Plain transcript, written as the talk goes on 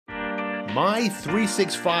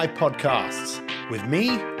Mi365 Podcasts with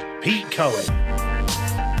me, Pete Cohen.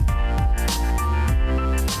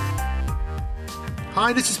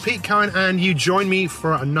 Hi, this is Pete Cohen, and you join me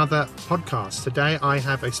for another podcast. Today I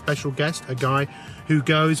have a special guest, a guy who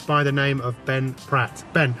goes by the name of Ben Pratt.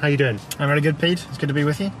 Ben, how you doing? I'm really good, Pete. It's good to be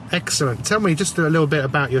with you. Excellent. Tell me just a little bit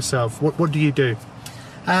about yourself. What do you do?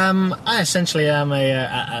 I essentially am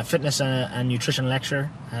a fitness and nutrition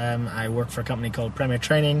lecturer. I work for a company called Premier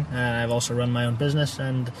Training. I've also run my own business,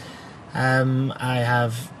 and I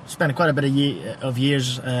have spent quite a bit of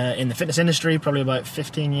years in the fitness industry, probably about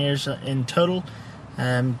 15 years in total,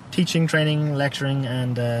 teaching, training, lecturing,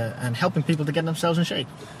 and helping people to get themselves in shape.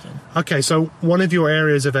 Okay, so one of your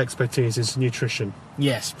areas of expertise is nutrition.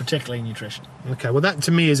 Yes, particularly nutrition. Okay, well that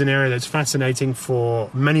to me is an area that's fascinating for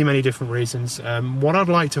many, many different reasons. What I'd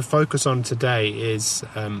like to focus on today is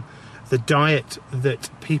the diet that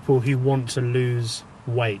people who want to lose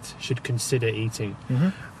weight should consider eating.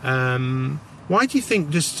 Mm-hmm. Why do you think,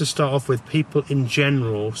 just to start off with, people in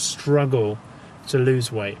general struggle to lose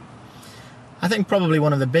weight? I think probably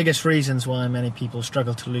one of the biggest reasons why many people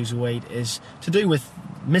struggle to lose weight is to do with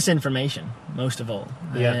misinformation, most of all.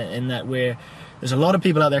 In that there's a lot of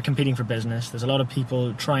people out there competing for business. There's a lot of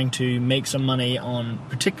people trying to make some money on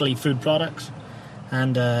particularly food products,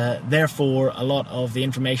 and therefore a lot of the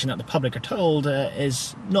information that the public are told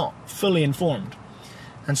is not fully informed.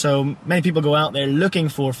 And so many people go out there looking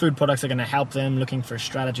for food products that are going to help them, looking for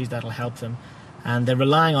strategies that will help them, and they're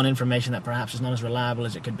relying on information that perhaps is not as reliable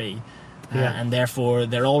as it could be. And therefore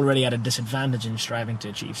they're already at a disadvantage in striving to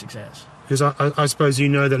achieve success. Because I suppose you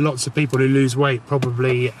know that lots of people who lose weight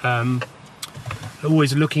probably are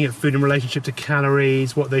always looking at food in relationship to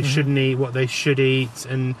calories, what they shouldn't eat, what they should eat.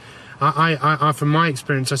 And I from my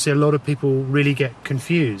experience, I see a lot of people really get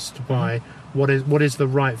confused by what is the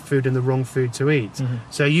right food and the wrong food to eat.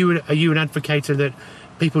 So are you an advocator that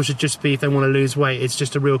people should just be, if they want to lose weight, it's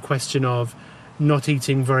just a real question of not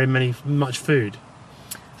eating much food?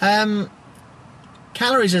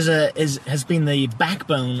 Calories has been the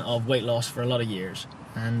backbone of weight loss for a lot of years,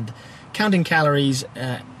 and counting calories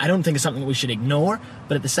I don't think is something that we should ignore,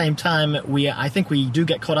 but at the same time I think we do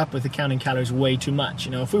get caught up with the counting calories way too much.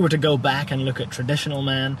 You know, if we were to go back and look at traditional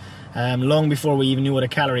man, long before we even knew what a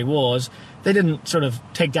calorie was, they didn't sort of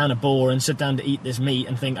take down a boar and sit down to eat this meat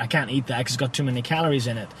and think, I can't eat that because it's got too many calories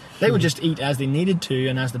in it. They would just eat as they needed to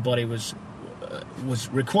and as the body was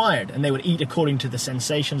required, and they would eat according to the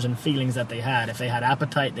sensations and feelings that they had. If they had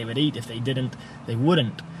appetite, they would eat. If they didn't, they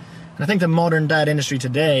wouldn't. And I think the modern diet industry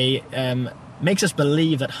today makes us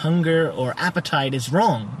believe that hunger or appetite is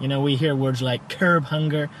wrong. You know, we hear words like curb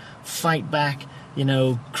hunger, fight back,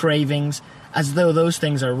 cravings, as though those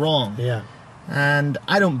things are wrong. Yeah. And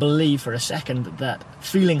I don't believe for a second that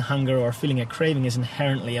feeling hunger or feeling a craving is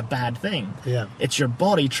inherently a bad thing. Yeah. It's your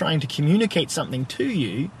body trying to communicate something to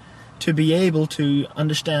you to be able to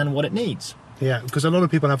understand what it needs. Yeah, because a lot of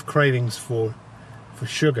people have cravings for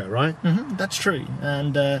sugar, right? That's true.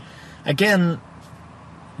 And again,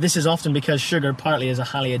 this is often because sugar partly is a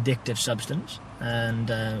highly addictive substance,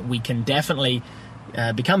 and we can definitely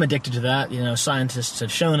become addicted to that. You know, scientists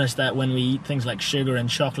have shown us that when we eat things like sugar and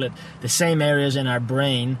chocolate, the same areas in our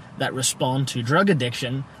brain that respond to drug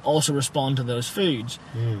addiction also respond to those foods.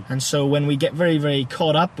 And so when we get very, very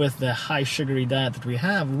caught up with the high sugary diet that we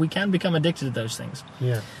have, we can become addicted to those things.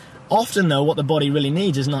 Yeah. Often, though, what the body really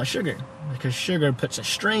needs is not sugar, because sugar puts a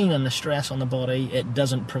strain and the stress on the body. It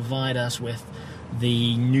doesn't provide us with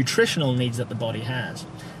the nutritional needs that the body has.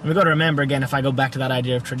 And we've got to remember, again, if I go back to that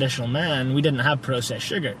idea of traditional man, we didn't have processed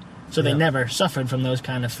sugar, so they never suffered from those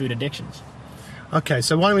kind of food addictions. Okay,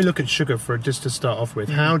 so why don't we look at sugar just to start off with?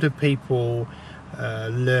 How do people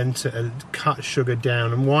learn to cut sugar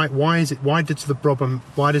down, and why does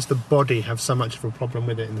the body have so much of a problem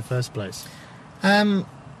with it in the first place?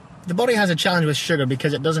 The body has a challenge with sugar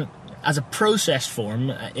because it doesn't, as a processed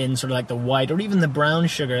form, in sort of like the white or even the brown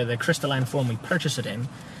sugar, the crystalline form we purchase it in,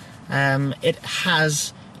 it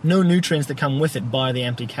has no nutrients that come with it bar the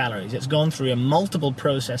empty calories. It's gone through a multiple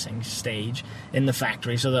processing stage in the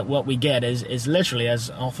factory, so that what we get is literally,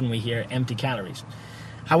 as often we hear, empty calories.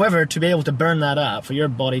 However, to be able to burn that up, for your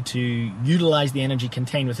body to utilize the energy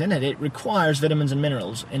contained within it, it requires vitamins and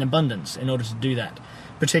minerals in abundance in order to do that,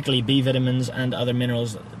 particularly B vitamins and other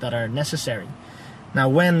minerals that are necessary. Now,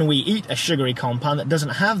 when we eat a sugary compound that doesn't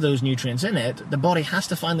have those nutrients in it, the body has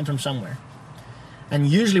to find them from somewhere. And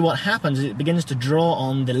usually what happens is it begins to draw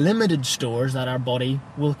on the limited stores that our body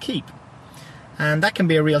will keep. And that can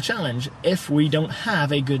be a real challenge if we don't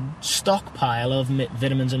have a good stockpile of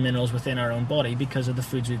vitamins and minerals within our own body because of the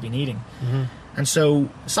foods we've been eating. And so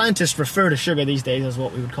scientists refer to sugar these days as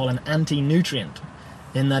what we would call an anti-nutrient,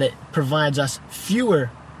 in that it provides us fewer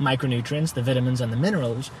micronutrients, the vitamins and the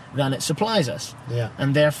minerals, than it supplies us. Yeah.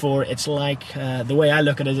 And therefore it's like, the way I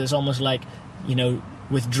look at it is almost like,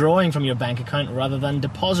 withdrawing from your bank account rather than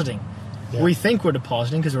depositing. Yeah. We think we're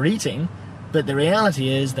depositing because we're eating, but the reality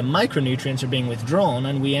is the micronutrients are being withdrawn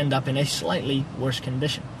and we end up in a slightly worse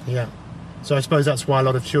condition. Yeah. So I suppose that's why a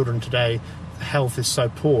lot of children today, health is so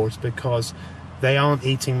poor, is because they aren't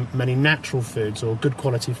eating many natural foods or good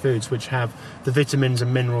quality foods which have the vitamins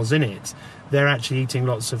and minerals in it. They're actually eating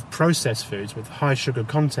lots of processed foods with high sugar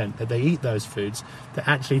content. That they eat those foods that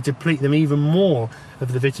actually deplete them even more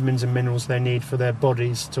of the vitamins and minerals they need for their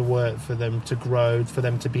bodies to work, for them to grow, for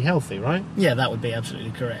them to be healthy, right? Yeah, that would be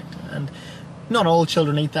absolutely correct. And not all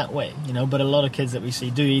children eat that way, but a lot of kids that we see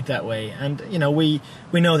do eat that way. And,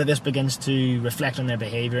 we know that this begins to reflect on their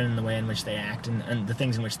behaviour and the way in which they act and the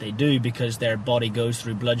things in which they do, because their body goes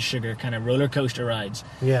through blood sugar kind of roller coaster rides.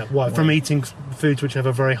 Yeah, from eating foods which have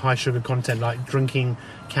a very high sugar content, like drinking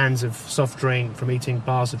cans of soft drink, from eating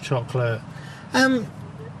bars of chocolate?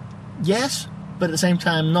 Yes, but at the same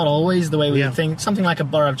time, not always the way we think. Something like a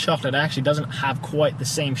bar of chocolate actually doesn't have quite the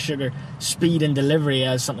same sugar speed and delivery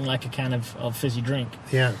as something like a can of fizzy drink.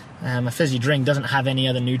 Yeah. A fizzy drink doesn't have any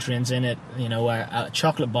other nutrients in it. A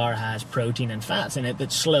chocolate bar has protein and fats in it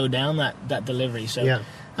that slow down that delivery. So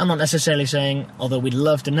I'm not necessarily saying, although we'd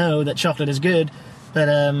love to know, that chocolate is good, but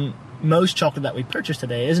most chocolate that we purchase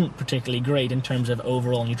today isn't particularly great in terms of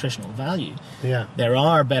overall nutritional value. Yeah. There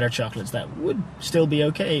are better chocolates that would still be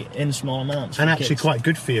okay in small amounts. And actually quite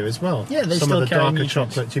good for you as well. Yeah, they Some still of the carry darker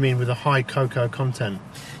nutrients. chocolate, do you mean with a high cocoa content?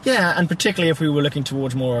 Yeah, and particularly if we were looking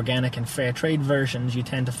towards more organic and fair trade versions, you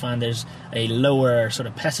tend to find there's a lower sort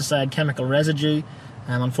of pesticide chemical residue.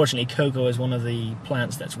 Unfortunately, cocoa is one of the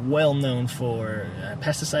plants that's well known for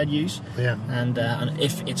pesticide use. Yeah. And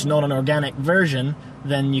if it's not an organic version,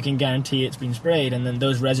 then you can guarantee it's been sprayed, and then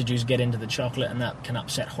those residues get into the chocolate, and that can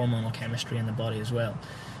upset hormonal chemistry in the body as well.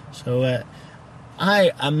 So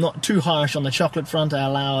I am not too harsh on the chocolate front. I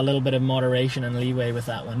allow a little bit of moderation and leeway with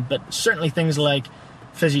that one. But certainly things like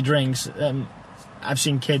fizzy drinks, I've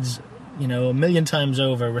seen kids, a million times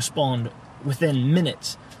over respond within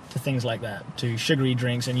minutes to things like that, to sugary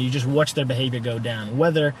drinks, and you just watch their behavior go down,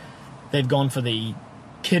 whether they've gone for the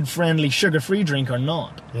kid-friendly sugar-free drink or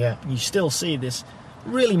not. Yeah. You still see this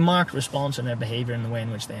really marked response in their behavior and the way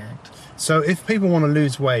in which they act. So if people want to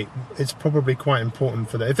lose weight, it's probably quite important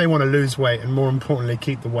for them. If they want to lose weight and, more importantly,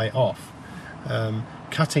 keep the weight off,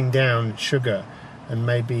 cutting down sugar and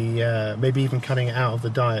maybe even cutting it out of the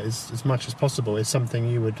diet as much as possible is something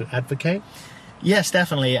you would advocate? Yes,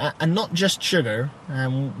 definitely, and not just sugar.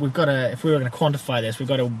 We've got to, if we were going to quantify this, we've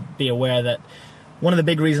got to be aware that one of the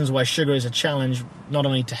big reasons why sugar is a challenge, not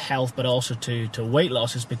only to health but also to weight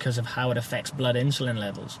loss, is because of how it affects blood insulin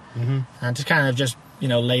levels. Mm-hmm. And to kind of just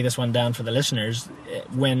lay this one down for the listeners,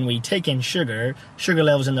 when we take in sugar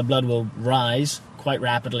levels in the blood will rise quite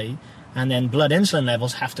rapidly, and then blood insulin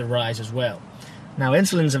levels have to rise as well. Now,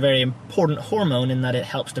 insulin is a very important hormone in that it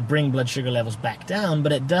helps to bring blood sugar levels back down,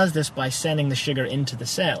 but it does this by sending the sugar into the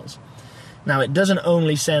cells. Now, it doesn't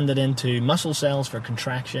only send it into muscle cells for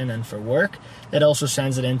contraction and for work, it also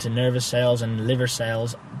sends it into nervous cells and liver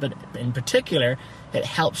cells, but in particular, it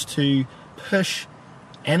helps to push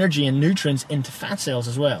energy and nutrients into fat cells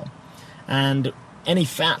as well. And any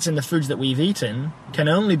fats in the foods that we've eaten can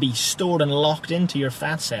only be stored and locked into your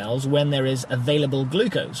fat cells when there is available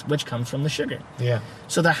glucose, which comes from the sugar. Yeah.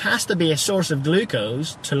 So there has to be a source of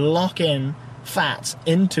glucose to lock in fats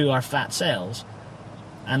into our fat cells.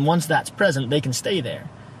 And once that's present, they can stay there.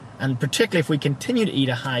 And particularly if we continue to eat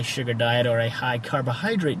a high sugar diet or a high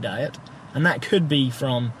carbohydrate diet, and that could be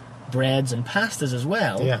from breads and pastas as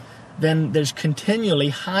well, then there's continually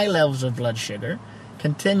high levels of blood sugar,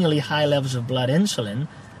 continually high levels of blood insulin,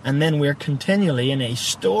 and then we're continually in a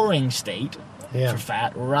storing state for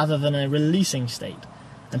fat rather than a releasing state.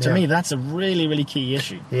 And to me, that's a really, really key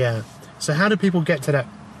issue. Yeah. So how do people get to that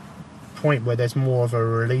point where there's more of a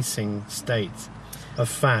releasing state of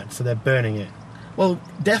fat, so they're burning it? Well,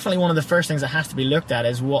 definitely one of the first things that has to be looked at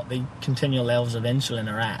is what the continual levels of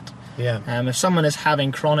insulin are at. Yeah. If someone is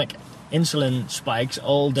having chronic insulin spikes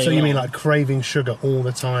all day long. So you mean like craving sugar all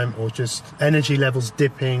the time, or just energy levels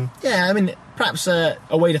dipping? Yeah, I mean, perhaps a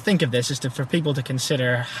way to think of this is for people to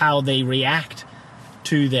consider how they react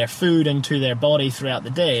to their food and to their body throughout the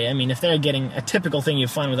day. I mean, if they're getting a typical thing you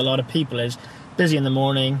find with a lot of people is busy in the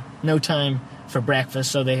morning, no time for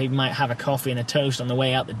breakfast, so they might have a coffee and a toast on the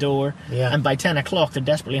way out the door. Yeah. And by 10 o'clock, they're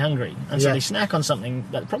desperately hungry. And so Yeah. they snack on something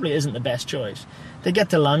that probably isn't the best choice. They get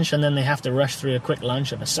to lunch, and then they have to rush through a quick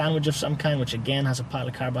lunch of a sandwich of some kind, which again has a pile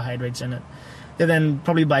of carbohydrates in it. They then,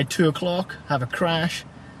 probably by 2 o'clock, have a crash,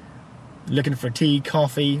 looking for tea,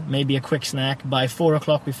 coffee, maybe a quick snack. By 4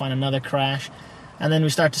 o'clock, we find another crash. And then we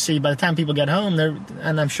start to see, by the time people get home,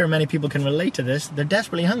 and I'm sure many people can relate to this, they're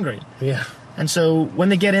desperately hungry. Yeah. And so when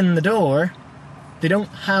they get in the door, they don't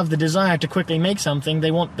have the desire to quickly make something.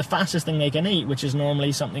 They want the fastest thing they can eat, which is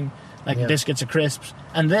normally something like biscuits or crisps.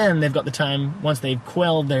 And then they've got the time, once they've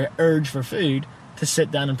quelled their urge for food, to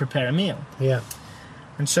sit down and prepare a meal. Yeah.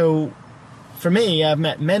 And so for me, I've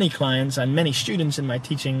met many clients and many students in my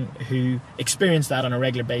teaching who experience that on a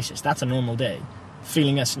regular basis. That's a normal day,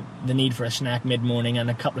 feeling the need for a snack mid-morning and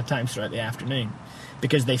a couple of times throughout the afternoon,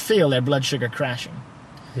 because they feel their blood sugar crashing.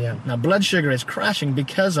 Yeah. Now, blood sugar is crashing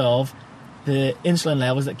because of the insulin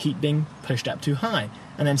levels that keep being pushed up too high,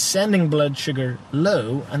 and then sending blood sugar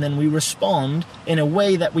low, and then we respond in a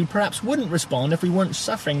way that we perhaps wouldn't respond if we weren't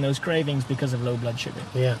suffering those cravings because of low blood sugar.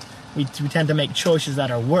 Yeah. We tend to make choices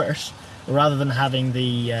that are worse rather than having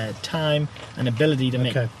the time and ability to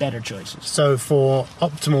make better choices. So for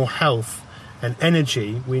optimal health and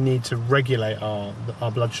energy, we need to regulate our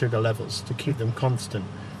blood sugar levels to keep them constant.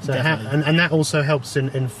 So and that also helps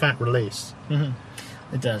in fat release. Mm-hmm.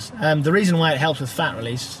 It does. The reason why it helps with fat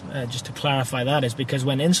release, just to clarify that, is because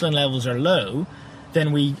when insulin levels are low,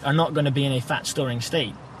 then we are not going to be in a fat-storing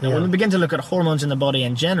state. Now, when we begin to look at hormones in the body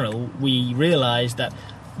in general, we realize that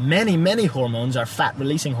many, many hormones are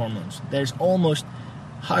fat-releasing hormones. There's almost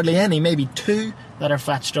hardly any, maybe 2, that are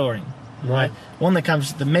fat-storing. Right. One that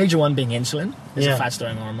comes, the major one being insulin, is a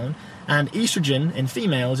fat-storing hormone. And estrogen in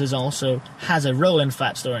females has a role in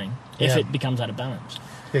fat storing if it becomes out of balance.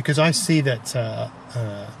 Yeah, because I see that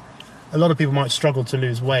a lot of people might struggle to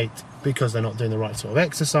lose weight because they're not doing the right sort of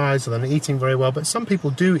exercise or they're not eating very well. But some people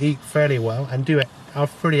do eat fairly well and are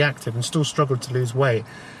pretty active and still struggle to lose weight.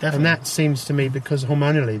 Definitely. And that seems to me because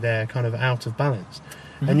hormonally they're kind of out of balance.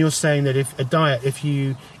 Mm-hmm. And you're saying that if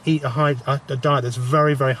you eat a diet that's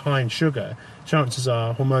very, very high in sugar, chances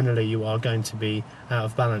are hormonally you are going to be out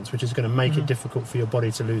of balance, which is going to make it difficult for your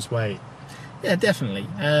body to lose weight. Yeah, definitely.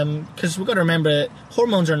 Because we've got to remember that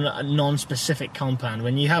hormones are a non-specific compound.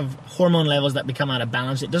 When you have hormone levels that become out of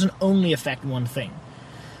balance, it doesn't only affect one thing.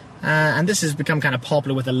 And this has become kind of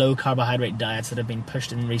popular with the low-carbohydrate diets that have been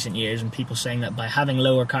pushed in recent years, and people saying that by having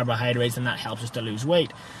lower carbohydrates, then that helps us to lose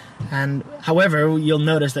weight. And however, you'll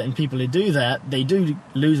notice that in people who do that, they do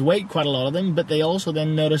lose weight, quite a lot of them, but they also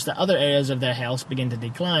then notice that other areas of their health begin to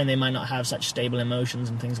decline. They might not have such stable emotions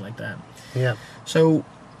and things like that. Yeah. So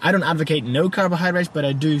I don't advocate no carbohydrates, but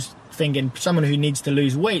I do think in someone who needs to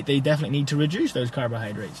lose weight, they definitely need to reduce those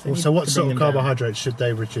carbohydrates. So what sort of carbohydrates should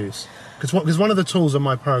they reduce? Because one of the tools of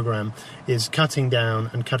my program is cutting down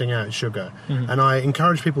and cutting out sugar. Mm-hmm. And I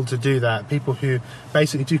encourage people to do that, people who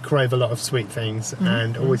basically do crave a lot of sweet things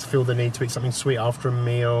and always feel the need to eat something sweet after a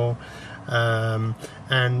meal.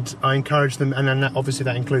 And I encourage them, and then obviously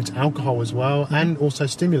that includes alcohol as well, and also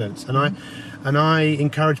stimulants. And I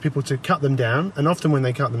encourage people to cut them down, and often when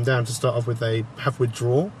they cut them down, to start off with, they have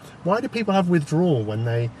withdrawal. Why do people have withdrawal when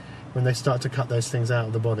they start to cut those things out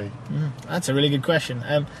of the body? That's a really good question.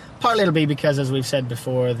 Partly it'll be because, as we've said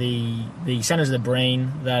before, the centers of the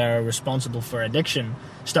brain that are responsible for addiction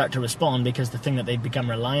start to respond because the thing that they've become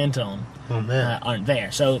reliant on aren't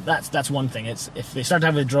there. So that's one thing. It's if they start to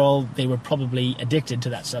have withdrawal, they were probably addicted to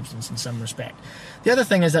that substance in some respect. The other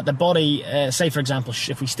thing is that the body, say for example,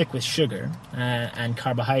 if we stick with sugar and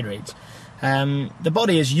carbohydrates, the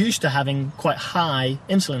body is used to having quite high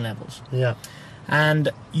insulin levels. Yeah. And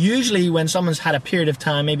usually when someone's had a period of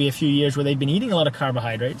time, maybe a few years, where they've been eating a lot of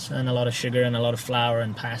carbohydrates and a lot of sugar and a lot of flour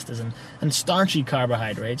and pastas and starchy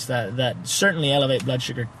carbohydrates that certainly elevate blood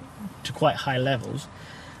sugar to quite high levels,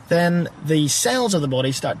 then the cells of the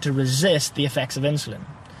body start to resist the effects of insulin.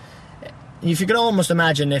 If you could almost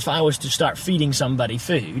imagine if I was to start feeding somebody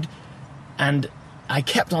food and I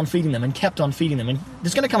kept on feeding them and kept on feeding them, and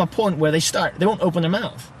there's going to come a point where they won't open their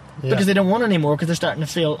mouth because they don't want any more because they're starting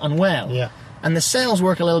to feel unwell. Yeah. And the cells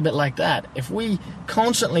work a little bit like that. If we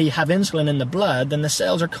constantly have insulin in the blood, then the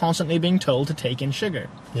cells are constantly being told to take in sugar.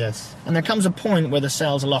 Yes. And there comes a point where the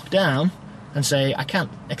cells lock down and say, I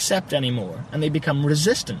can't accept anymore. And they become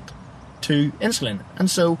resistant to insulin.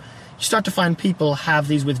 And so you start to find people have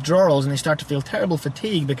these withdrawals and they start to feel terrible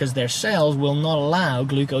fatigue because their cells will not allow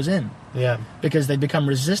glucose in. Yeah. Because they become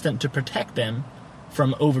resistant to protect them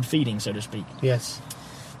from overfeeding, so to speak. Yes.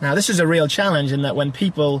 Now, this is a real challenge in that when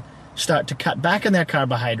people start to cut back on their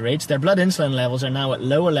carbohydrates. Their blood insulin levels are now at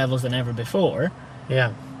lower levels than ever before.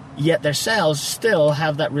 Yeah. Yet their cells still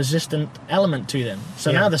have that resistant element to them.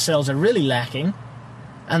 So now the cells are really lacking,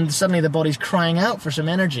 and suddenly the body's crying out for some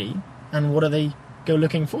energy. And what do they go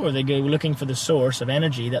looking for? They go looking for the source of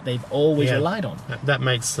energy that they've always relied on. That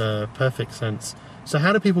makes perfect sense. So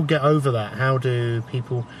how do people get over that? How do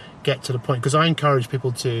people get to the point? Because I encourage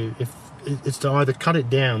people to, if it's to either cut it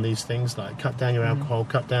down, these things, like cut down your alcohol,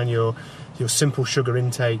 cut down your simple sugar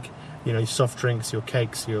intake, your soft drinks, your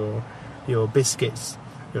cakes, your biscuits,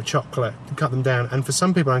 your chocolate, cut them down. And for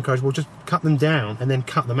some people I encourage, well, just cut them down and then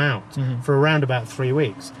cut them out for around about 3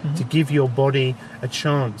 weeks to give your body a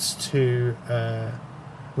chance to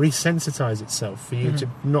resensitize itself, for you to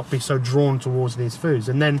not be so drawn towards these foods.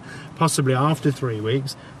 And then possibly after 3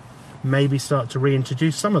 weeks, maybe start to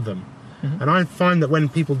reintroduce some of them. And I find that when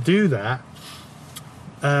people do that,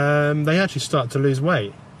 they actually start to lose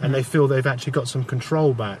weight, and they feel they've actually got some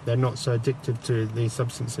control back. They're not so addicted to these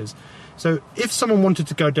substances. So if someone wanted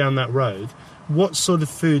to go down that road, what sort of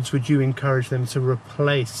foods would you encourage them to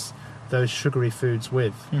replace those sugary foods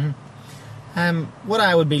with? What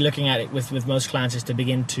I would be looking at it with most clients is to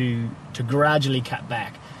begin to gradually cut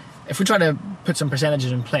back. If we try to put some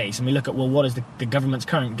percentages in place and we look at, well, what is the government's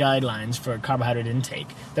current guidelines for carbohydrate intake,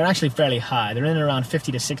 they're actually fairly high. They're in around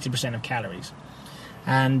 50 to 60% of calories.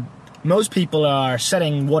 And most people are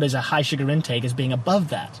setting what is a high sugar intake as being above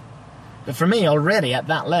that. But for me, already at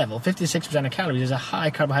that level, 50 to 60% of calories is a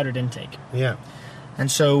high carbohydrate intake. Yeah.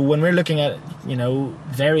 And so when we're looking at,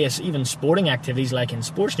 various even sporting activities like in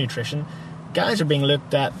sports nutrition, guys are being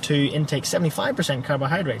looked at to intake 75%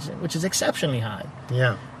 carbohydrates, which is exceptionally high.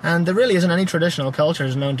 Yeah. And there really isn't any traditional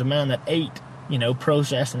cultures known to man that ate,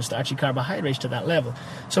 processed and starchy carbohydrates to that level.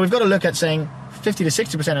 So we've got to look at saying 50 to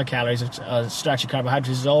 60% of calories of starchy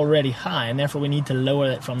carbohydrates is already high, and therefore we need to lower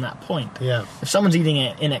it from that point. Yeah. If someone's eating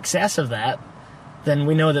it in excess of that, then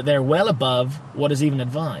we know that they're well above what is even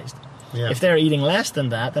advised. Yeah. If they're eating less than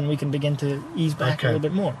that, then we can begin to ease back a little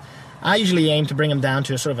bit more. I usually aim to bring them down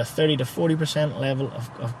to a sort of a 30 to 40% level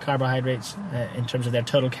of carbohydrates in terms of their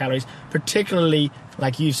total calories, particularly,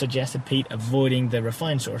 like you suggested, Pete, avoiding the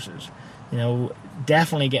refined sources.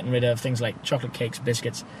 Definitely getting rid of things like chocolate cakes,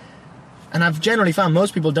 biscuits. And I've generally found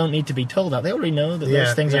most people don't need to be told that. They already know that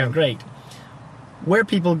those things aren't great. Where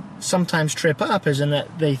people sometimes trip up is in that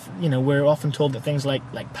we're often told that things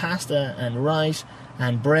like pasta and rice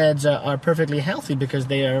and breads are perfectly healthy because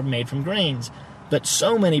they are made from grains. But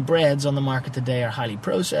so many breads on the market today are highly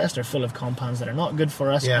processed, are full of compounds that are not good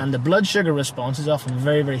for us, and the blood sugar response is often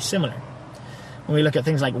very, very similar. When we look at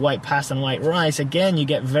things like white pasta and white rice, again, you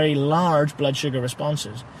get very large blood sugar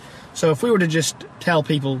responses. So if we were to just tell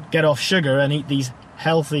people, get off sugar and eat these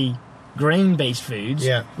healthy grain-based foods,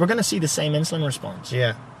 we're going to see the same insulin response.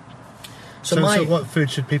 Yeah. So what food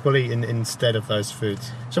should people eat instead of those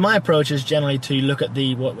foods? So my approach is generally to look at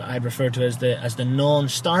what I'd refer to as the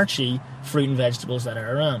non-starchy fruit and vegetables that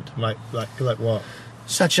are around. Like what?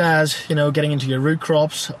 Such as, getting into your root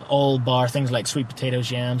crops, all bar things like sweet potatoes,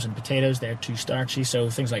 yams, and potatoes. They're too starchy. So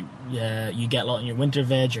things like you get a lot in your winter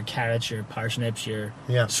veg, your carrots, your parsnips, your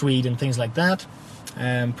swede, and things like that.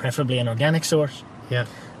 Preferably an organic source. Yeah.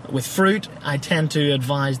 With fruit, I tend to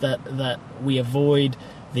advise that we avoid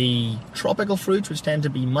the tropical fruits, which tend to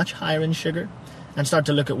be much higher in sugar, and start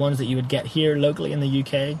to look at ones that you would get here locally in the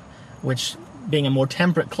UK, which, being a more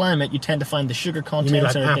temperate climate, you tend to find the sugar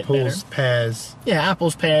contents are a bit better. Apples, pears? Yeah,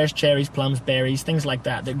 apples, pears, cherries, plums, berries, things like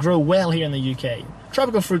that grow well here in the UK.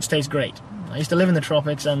 Tropical fruits taste great. I used to live in the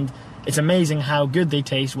tropics, and it's amazing how good they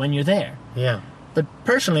taste when you're there. Yeah. But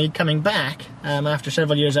personally, coming back after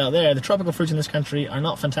several years out there, the tropical fruits in this country are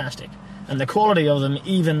not fantastic. And the quality of them,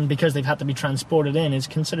 even because they've had to be transported in, is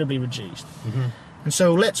considerably reduced. Mm-hmm. And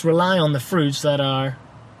so let's rely on the fruits that are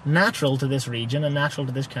natural to this region and natural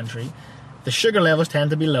to this country. The sugar levels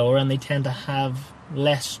tend to be lower, and they tend to have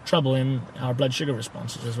less trouble in our blood sugar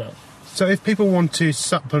responses as well. So if people want to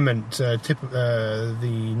supplement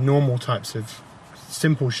the normal types of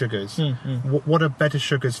simple sugars, what are better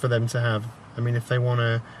sugars for them to have? I mean, if they want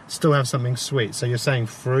to still have something sweet. So you're saying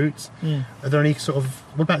fruits. Are there any what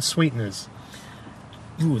about sweeteners?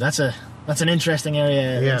 Ooh, that's an interesting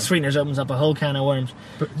area. Yeah. Sweeteners opens up a whole can of worms.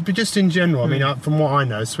 But just in general, I mean, from what I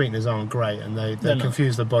know, sweeteners aren't great, and they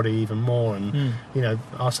confuse the body even more. And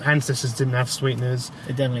our ancestors didn't have sweeteners.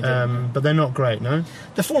 They definitely didn't. But they're not great, no?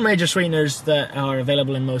 The four major sweeteners that are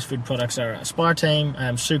available in most food products are aspartame,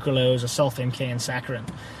 sucralose, sulfame K, and saccharin.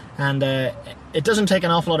 And it doesn't take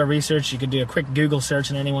an awful lot of research. You could do a quick Google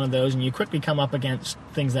search in any one of those, and you quickly come up against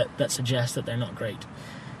things that suggest that they're not great.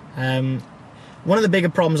 one of the bigger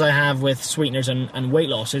problems I have with sweeteners and weight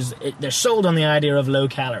loss is they're sold on the idea of low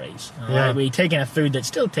calories. Right? We're taking a food that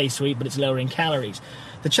still tastes sweet, but it's lower in calories.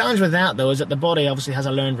 The challenge with that, though, is that the body obviously has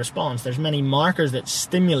a learned response. There's many markers that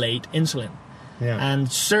stimulate insulin. Yeah.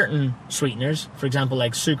 And certain sweeteners, for example,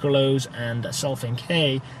 like sucralose and sulfame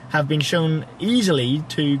K, have been shown easily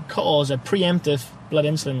to cause a preemptive blood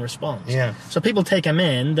insulin response. Yeah. So people take them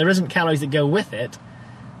in, there isn't calories that go with it,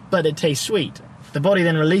 but it tastes sweet. The body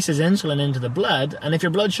then releases insulin into the blood, and if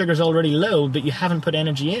your blood sugar is already low, but you haven't put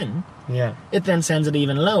energy in, it then sends it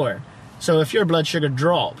even lower. So if your blood sugar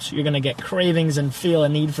drops, you're going to get cravings and feel a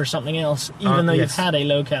need for something else, even though you've had a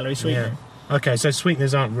low-calorie sweetener. Yeah. Okay, so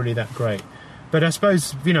sweeteners aren't really that great. But I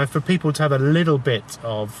suppose, for people to have a little bit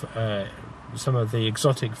of some of the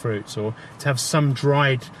exotic fruits, or to have some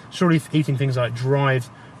dried, surely eating things like dried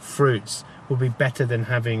fruits would be better than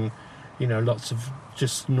having, lots of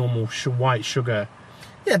just normal white sugar.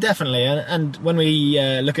 Yeah, definitely. And when we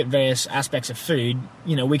look at various aspects of food,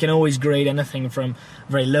 we can always grade anything from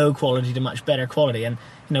very low quality to much better quality. And,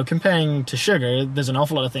 comparing to sugar, there's an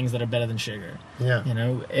awful lot of things that are better than sugar. Yeah.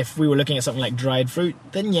 If we were looking at something like dried fruit,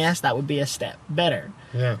 then yes, that would be a step better.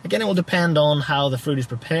 Yeah. Again, it will depend on how the fruit is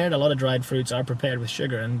prepared. A lot of dried fruits are prepared with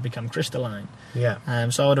sugar and become crystalline. Yeah.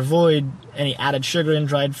 So I would avoid any added sugar in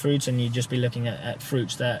dried fruits, and you'd just be looking at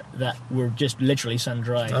fruits that were just literally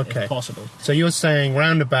sun-dried, if possible. So you're saying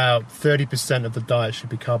around about 30% of the diet should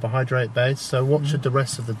be carbohydrate-based. So what should the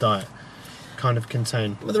rest of the diet kind of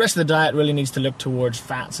contain? Well, the rest of the diet really needs to look towards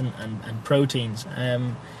fats and proteins.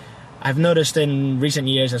 I've noticed in recent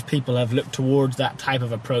years, as people have looked towards that type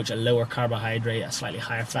of approach, a lower carbohydrate, a slightly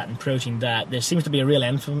higher fat and protein diet, there seems to be a real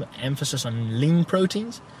emphasis on lean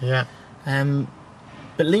proteins. Yeah.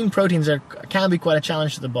 But lean proteins can be quite a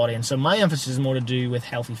challenge to the body, and so my emphasis is more to do with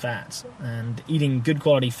healthy fats and eating good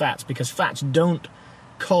quality fats, because fats don't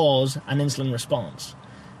cause an insulin response.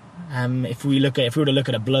 If we were to look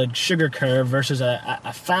at a blood sugar curve versus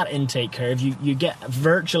a fat intake curve, you get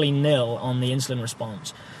virtually nil on the insulin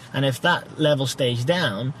response. And if that level stays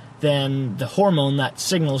down, then the hormone that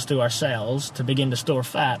signals to our cells to begin to store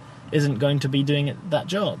fat isn't going to be doing that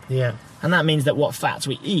job. Yeah. And that means that what fats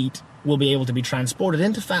we eat will be able to be transported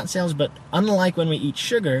into fat cells, but unlike when we eat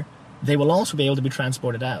sugar, they will also be able to be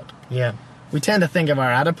transported out. Yeah. We tend to think of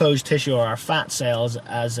our adipose tissue or our fat cells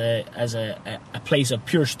as a place of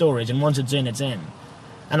pure storage, and once it's in, it's in.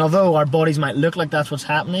 And although our bodies might look like that's what's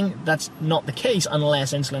happening, that's not the case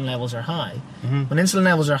unless insulin levels are high. Mm-hmm. When insulin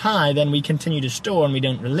levels are high, then we continue to store and we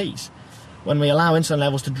don't release. When we allow insulin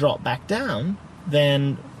levels to drop back down,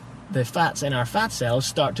 then the fats in our fat cells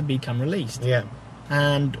start to become released. Yeah.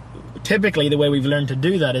 And typically the way we've learned to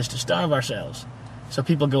do that is to starve ourselves. So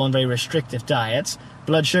people go on very restrictive diets,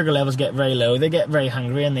 blood sugar levels get very low, they get very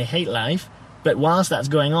hungry and they hate life, but whilst that's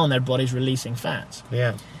going on, their body's releasing fats.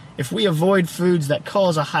 Yeah. If we avoid foods that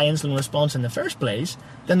cause a high insulin response in the first place,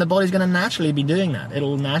 then the body's going to naturally be doing that.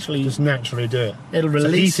 It'll naturally... Just naturally do it. It'll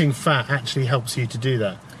release... So eating fat actually helps you to do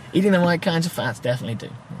that? Eating the right kinds of fats definitely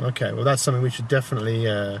do. Okay, well that's something we should definitely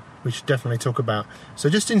talk about. So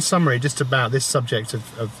just in summary, just about this subject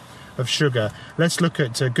of sugar, let's look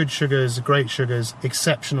at good sugars, great sugars,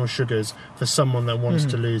 exceptional sugars for someone that wants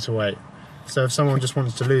to lose weight. So if someone just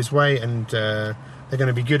wants to lose weight and they're going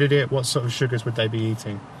to be good at it, what sort of sugars would they be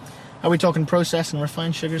eating? Are we talking processed and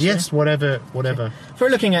refined sugars? Yes, here? whatever. Okay. If we're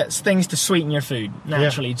looking at things to sweeten your food,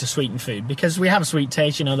 naturally to sweeten food, because we have a sweet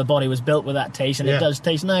taste, the body was built with that taste, and it does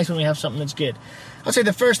taste nice when we have something that's good. I'd say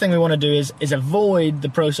the first thing we want to do is avoid the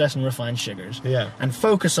processed and refined sugars. Yeah. And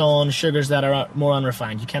focus on sugars that are more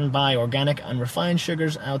unrefined. You can buy organic unrefined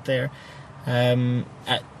sugars out there,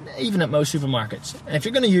 even at most supermarkets. And if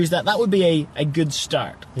you're going to use that would be a good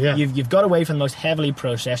start. Yeah. You've got away from the most heavily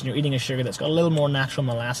processed, and you're eating a sugar that's got a little more natural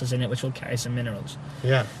molasses in it, which will carry some minerals.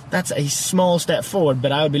 Yeah. That's a small step forward,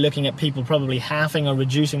 but I would be looking at people probably halving or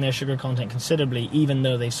reducing their sugar content considerably, even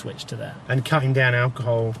though they switch to that. And cutting down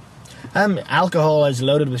alcohol. Alcohol is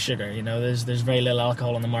loaded with sugar. There's very little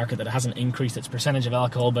alcohol on the market that hasn't increased its percentage of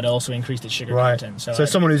alcohol, but also increased its sugar content. So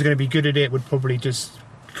someone who's going to be good at it would probably just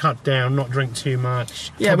cut down, not drink too much,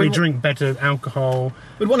 probably drink better alcohol.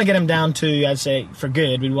 We'd want to get them down to, I'd say, for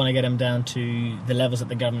good, we'd want to get them down to the levels that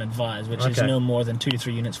the government advise, which is no more than 2 to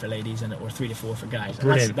 3 units for ladies or 3 to 4 for guys.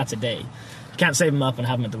 That's a day. You can't save them up and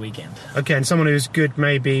have them at the weekend. Okay, and someone who's good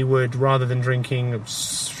maybe would, rather than drinking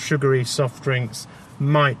sugary soft drinks,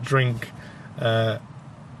 might drink a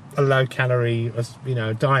low-calorie,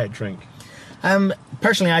 diet drink.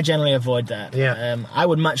 Personally, I generally avoid that. Yeah. I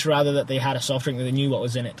would much rather that they had a soft drink that they knew what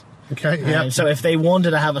was in it. Okay, yeah. So if they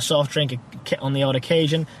wanted to have a soft drink on the odd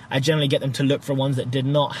occasion, I generally get them to look for ones that did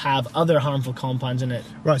not have other harmful compounds in it.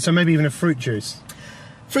 Right, so maybe even a fruit juice.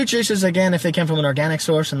 Fruit juices, again, if they came from an organic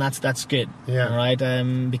source, and that's good. Yeah. All right,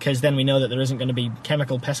 because then we know that there isn't going to be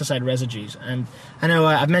chemical pesticide residues. And I know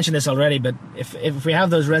I've mentioned this already, but if we have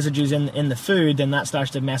those residues in the food, then that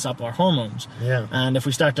starts to mess up our hormones. Yeah. And if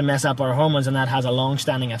we start to mess up our hormones, and that has a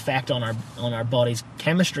long-standing effect on our body's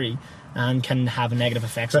chemistry, and can have negative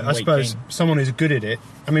effects on weight gain. I suppose someone who's good at it,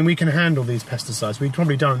 I mean, we can handle these pesticides. We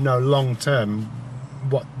probably don't know long-term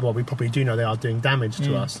what we probably do know they are doing damage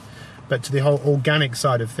to us. But to the whole organic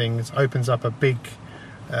side of things opens up a big,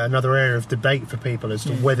 another area of debate for people as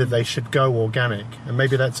to whether they should go organic. And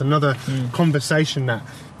maybe that's another conversation that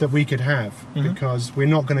we could have, because we're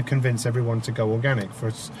not going to convince everyone to go organic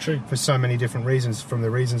for so many different reasons, from the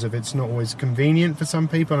reasons of it's not always convenient for some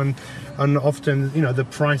people, and often, you know, the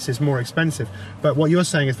price is more expensive. But what you're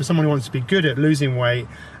saying is, for someone who wants to be good at losing weight,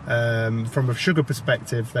 from a sugar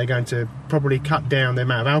perspective, they're going to probably cut down the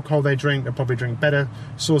amount of alcohol they drink. They'll probably drink better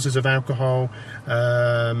sources of alcohol.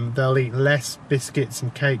 They'll eat less biscuits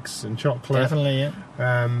and cakes and chocolate. Definitely,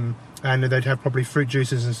 yeah. And they'd have probably fruit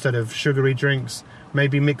juices instead of sugary drinks.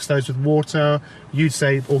 Maybe mix those with water. You'd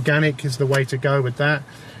say organic is the way to go with that.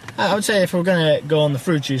 I would say if we're going to go on the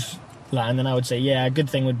fruit juice line, then I would say, yeah, a good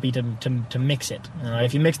thing would be to mix it. All right?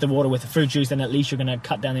 If you mix the water with the fruit juice, then at least you're going to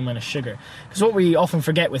cut down the amount of sugar. Because what we often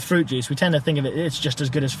forget with fruit juice, we tend to think of it's just as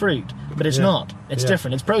good as fruit, but it's not. It's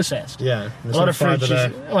different. It's processed. Yeah. A lot of fruit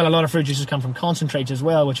juices come from concentrates as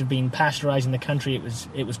well, which have been pasteurized in the country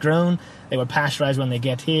it was grown. They were pasteurized when they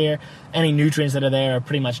get here. Any nutrients that are there are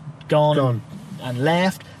pretty much gone. And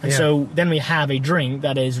left, and so then we have a drink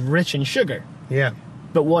that is rich in sugar. Yeah.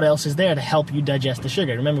 But what else is there to help you digest the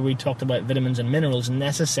sugar? Remember, we talked about vitamins and minerals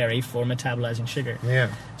necessary for metabolizing sugar. Yeah.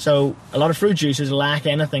 So a lot of fruit juices lack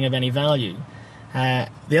anything of any value.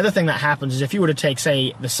 The other thing that happens is if you were to take,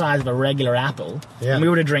 say, the size of a regular apple, and we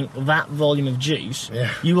were to drink that volume of juice,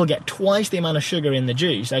 you will get twice the amount of sugar in the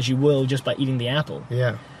juice as you will just by eating the apple.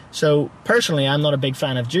 Yeah. So personally, I'm not a big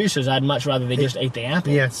fan of juices. I'd much rather they just ate the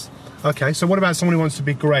apple. Yes. Okay, so what about someone who wants to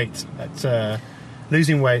be great at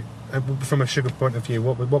losing weight from a sugar point of view?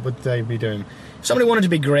 What would they be doing? If somebody wanted to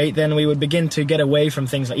be great, then we would begin to get away from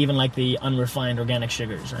things like the unrefined organic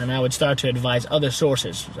sugars, and I would start to advise other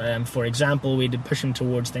sources. For example, we'd push them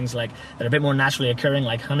towards things that are a bit more naturally occurring,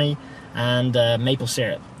 like honey and maple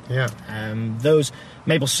syrup. Yeah. Those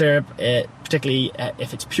maple syrup, particularly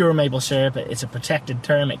if it's pure maple syrup, it's a protected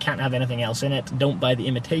term. It can't have anything else in it. Don't buy the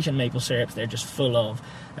imitation maple syrups. They're just full of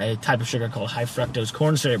a type of sugar called high fructose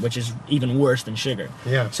corn syrup, which is even worse than sugar.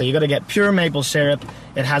 Yeah. So you got to get pure maple syrup.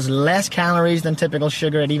 It has less calories than typical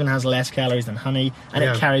sugar. It even has less calories than honey, and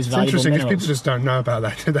it carries valuable minerals. It's interesting because people just don't know about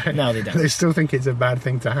that, do they? No, they don't. They still think it's a bad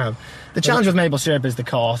thing to have. The challenge with maple syrup is the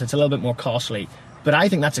cost. It's a little bit more costly. But I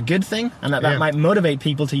think that's a good thing, and that might motivate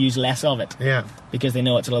people to use less of it. Yeah. Because they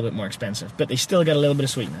know it's a little bit more expensive. But they still get a little bit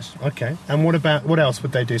of sweetness. Okay. And what else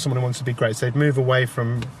would they do? Someone who wants to be great. So they'd move away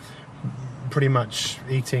from pretty much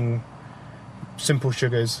eating simple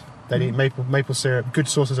sugars. They'd eat maple syrup, good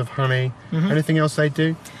sources of honey. Anything else they'd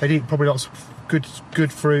do? They'd eat probably lots of good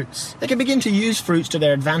fruits. They can begin to use fruits to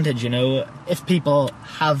their advantage, you know. If people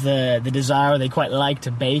have the desire, they quite like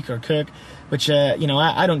to bake or cook, which,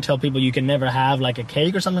 I don't tell people you can never have like a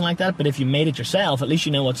cake or something like that, but if you made it yourself, at least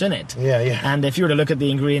you know what's in it. Yeah, yeah. And if you were to look at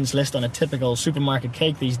the ingredients list on a typical supermarket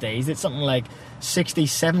cake these days, it's something like 60,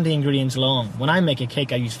 70 ingredients long. When I make a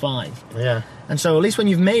cake, I use 5. Yeah. And so at least when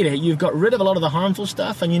you've made it, you've got rid of a lot of the harmful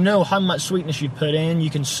stuff, and you know how much sweetness you put in, you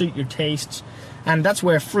can suit your tastes. And that's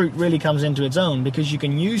where fruit really comes into its own, because you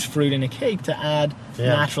can use fruit in a cake to add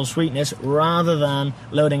natural sweetness rather than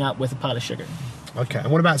loading up with a pile of sugar. Okay,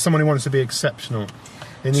 and what about someone who wants to be exceptional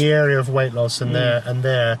in the area of weight loss and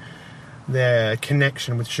their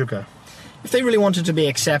connection with sugar? If they really wanted to be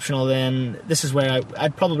exceptional, then this is where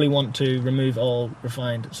I'd probably want to remove all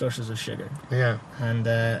refined sources of sugar. Yeah. And,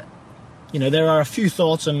 there are a few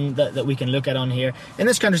thoughts that we can look at on here. In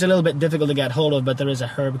this country, it's a little bit difficult to get hold of, but there is a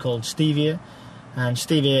herb called stevia. And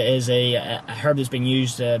stevia is a herb that's been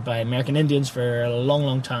used by American Indians for a long,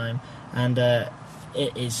 long time. And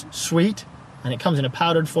it is sweet, and it comes in a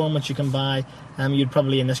powdered form, which you can buy. You'd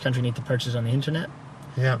probably, in this country, need to purchase on the internet.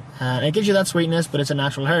 Yeah. And it gives you that sweetness, but it's a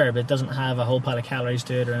natural herb. It doesn't have a whole pile of calories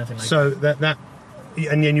to it or anything like that. So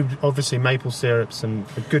and then you obviously maple syrups and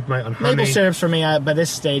a good mate on honey. Maple syrups for me, by this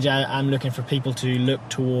stage, I'm looking for people to look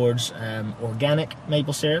towards organic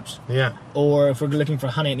maple syrups. Yeah. Or if we're looking for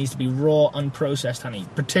honey, it needs to be raw, unprocessed honey,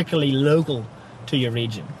 particularly local to your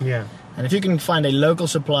region. Yeah. And if you can find a local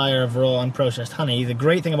supplier of raw, unprocessed honey, the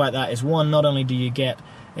great thing about that is, one, not only do you get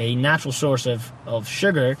a natural source of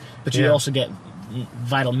sugar, but you Yeah. also get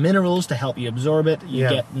vital minerals to help you absorb it. You Yeah.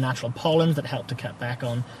 get natural pollens that help to cut back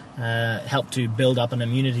on, help to build up an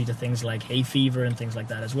immunity to things like hay fever and things like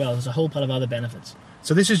that as well. There's a whole pile of other benefits.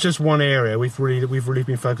 So this is just one area. We've really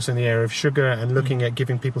been focusing on the area of sugar and looking at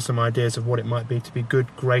giving people some ideas of what it might be to be good,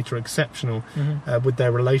 great, or exceptional with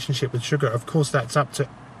their relationship with sugar. Of course, that's up to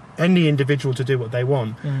any individual to do what they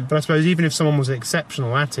want. But I suppose even if someone was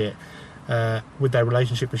exceptional at it with their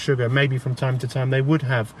relationship with sugar, maybe from time to time they would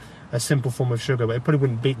have a simple form of sugar, but they probably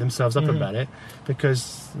wouldn't beat themselves up about it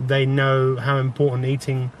because they know how important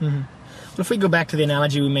eating. Well, if we go back to the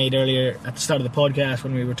analogy we made earlier at the start of the podcast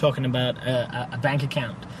when we were talking about a bank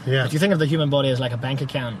account. Yeah. If you think of the human body as like a bank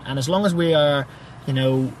account, and as long as we are,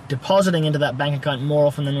 depositing into that bank account more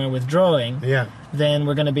often than we're withdrawing, then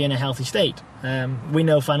we're going to be in a healthy state. We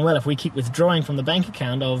know fine well if we keep withdrawing from the bank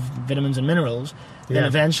account of vitamins and minerals, then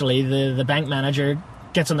eventually the bank manager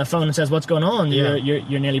gets on the phone and says, "What's going on?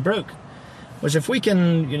 You're nearly broke." Whereas if we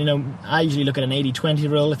can, I usually look at an 80-20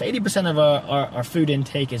 rule. If 80% of our food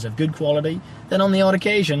intake is of good quality, then on the odd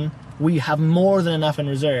occasion, we have more than enough in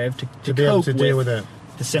reserve to be able cope to deal with it.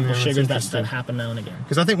 The simple that's sugars that interesting. happen now and again.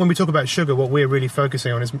 Because I think when we talk about sugar, what we're really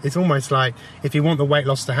focusing on is it's almost like if you want the weight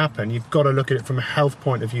loss to happen, you've got to look at it from a health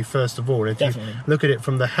point of view first of all. If Definitely. you look at it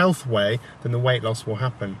from the health way, then the weight loss will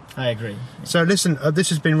happen. I agree. So listen, this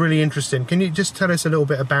has been really interesting. Can you just tell us a little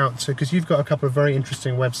bit about, because you've got a couple of very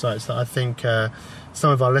interesting websites that I think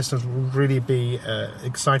some of our listeners will really be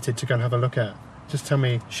excited to go and have a look at. Just tell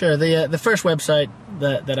me. Sure. The first website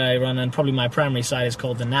that I run, and probably my primary site, is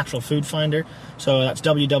called the Natural Food Finder. So that's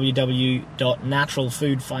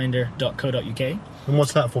www.naturalfoodfinder.co.uk. And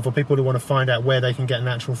what's that for? For people who want to find out where they can get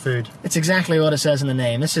natural food? It's exactly what it says in the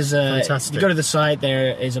name. This is Fantastic. You go to the site,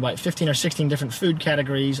 there is about 15 or 16 different food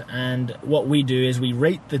categories, and what we do is we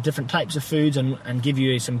rate the different types of foods and give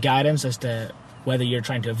you some guidance as to whether you're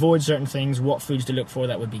trying to avoid certain things, what foods to look for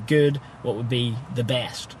that would be good, what would be the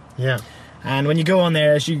best. Yeah. And when you go on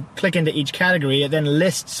there, as you click into each category, it then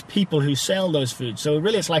lists people who sell those foods. So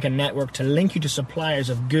really it's like a network to link you to suppliers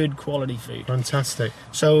of good quality food. Fantastic.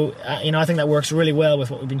 So, I think that works really well with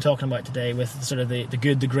what we've been talking about today, with sort of the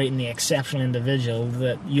good, the great, and the exceptional individual,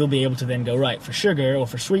 that you'll be able to then go, right, for sugar or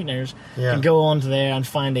for sweeteners, and go on to there and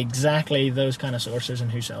find exactly those kind of sources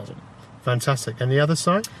and who sells them. Fantastic. And the other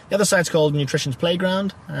site? The other site's called Nutrition's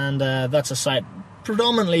Playground, and that's a site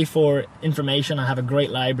predominantly for information. I have a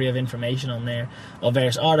great library of information on there, of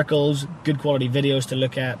various articles, good quality videos to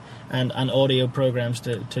look at, and audio programs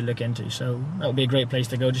to look into. So that would be a great place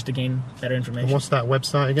to go just to gain better information. And what's that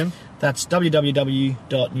website again? That's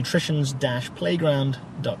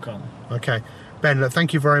www.nutritions-playground.com. Okay. Ben, look,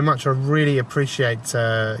 thank you very much. I really appreciate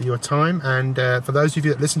your time. And for those of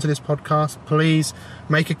you that listen to this podcast, please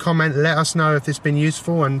make a comment. Let us know if it's been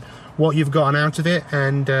useful and what you've gotten out of it.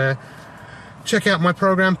 And check out my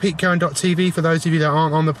program, petecohen.tv, for those of you that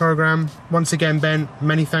aren't on the program. Once again, Ben,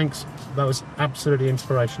 many thanks. That was absolutely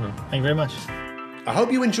inspirational. Thank you very much. I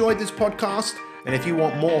hope you enjoyed this podcast, and if you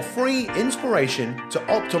want more free inspiration to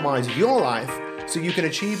optimize your life so you can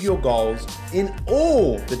achieve your goals in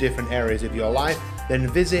all the different areas of your life, then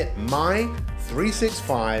visit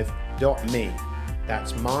mi365.me.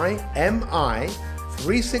 That's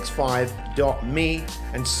mi365.me,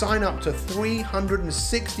 and sign up to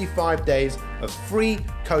 365 days of free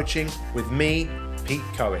coaching with me, Pete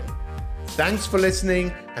Cohen. Thanks for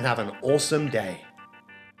listening, and have an awesome day.